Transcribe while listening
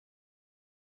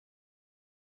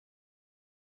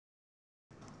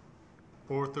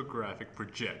Orthographic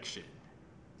projection.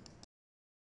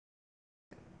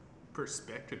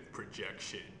 Perspective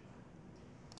projection.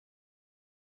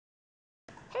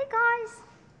 Hey guys!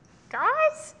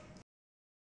 Guys?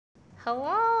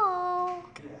 Hello?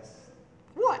 Yes.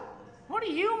 What? What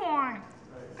do you want?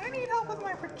 I need help with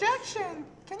my projection.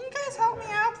 Can you guys help me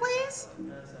out, please?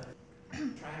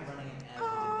 Try running it as you did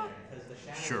there, because the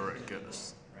shadow. Sure, I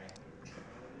guess. Right.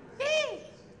 Yay!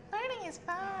 Learning is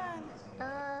fun.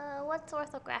 What's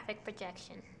orthographic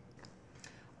projection?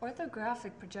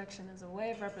 Orthographic projection is a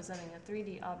way of representing a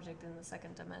 3D object in the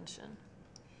second dimension.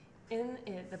 In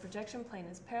it, the projection plane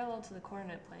is parallel to the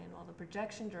coordinate plane, while the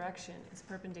projection direction is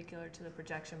perpendicular to the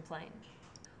projection plane.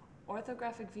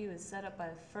 Orthographic view is set up by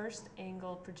the first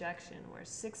angle projection, where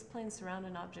 6 planes surround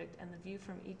an object and the view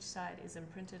from each side is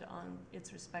imprinted on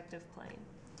its respective plane.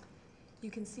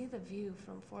 You can see the view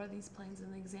from 4 of these planes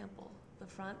in the example: the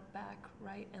front, back,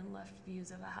 right, and left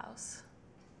views of a house.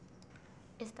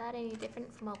 Is that any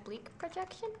different from oblique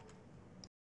projection?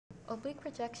 Oblique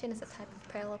projection is a type of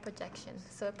parallel projection,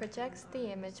 so it projects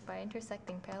the image by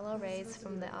intersecting parallel rays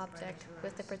from the object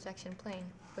with the projection plane,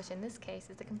 which in this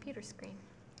case is the computer screen.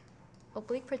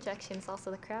 Oblique projection is also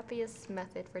the crappiest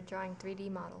method for drawing 3D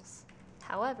models.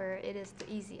 However, it is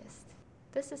the easiest.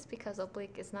 This is because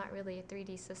oblique is not really a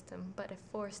 3D system, but a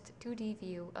forced 2D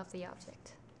view of the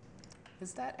object.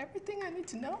 Is that everything I need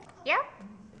to know? Yeah?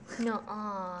 No,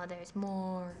 there's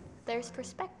more. There's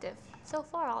perspective. So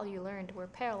far all you learned were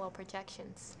parallel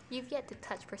projections. You've yet to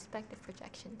touch perspective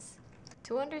projections.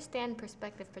 To understand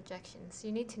perspective projections,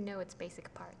 you need to know its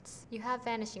basic parts. You have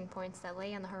vanishing points that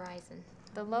lay on the horizon.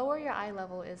 The lower your eye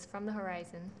level is from the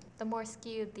horizon, the more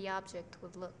skewed the object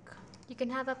would look. You can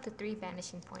have up to 3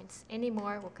 vanishing points. Any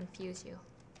more will confuse you.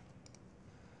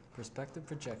 Perspective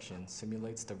projection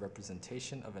simulates the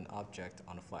representation of an object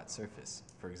on a flat surface,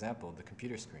 for example, the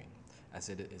computer screen, as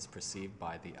it is perceived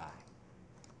by the eye.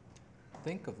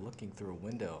 Think of looking through a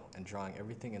window and drawing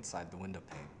everything inside the window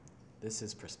pane. This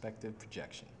is perspective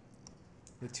projection.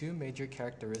 The 2 major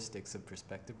characteristics of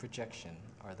perspective projection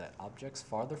are that objects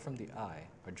farther from the eye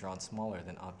are drawn smaller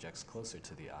than objects closer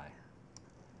to the eye.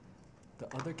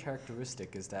 The other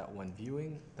characteristic is that when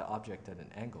viewing the object at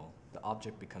an angle, the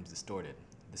object becomes distorted.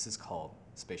 This is called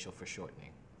spatial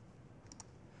foreshortening.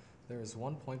 There is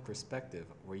 1-point perspective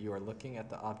where you are looking at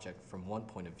the object from one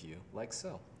point of view, like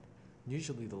so.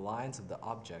 Usually the lines of the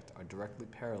object are directly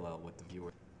parallel with the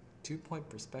viewer. 2-point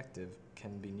perspective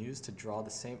can be used to draw the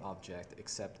same object,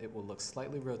 except it will look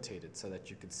slightly rotated so that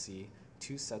you can see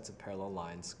 2 sets of parallel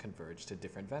lines converge to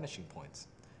different vanishing points.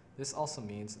 This also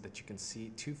means that you can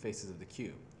see 2 faces of the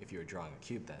cube, if you are drawing a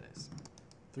cube that is.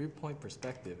 3-point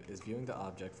perspective is viewing the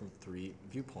object from 3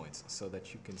 viewpoints so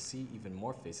that you can see even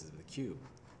more faces of the cube.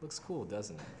 Looks cool,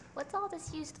 doesn't it? What's all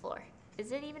this used for?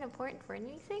 Is it even important for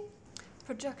anything?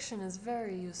 Projection is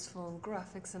very useful in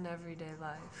graphics and everyday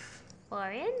life.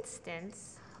 For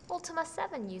instance,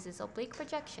 Fall07 uses oblique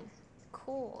projection.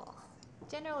 Cool.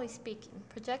 Generally speaking,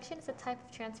 projection is a type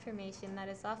of transformation that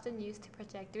is often used to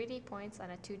project 3D points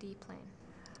on a 2D plane.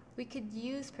 We could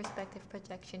use perspective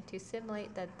projection to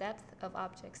simulate the depth of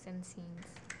objects and scenes.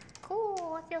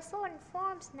 Cool, I feel so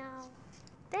informed now.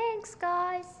 Thanks,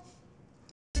 guys!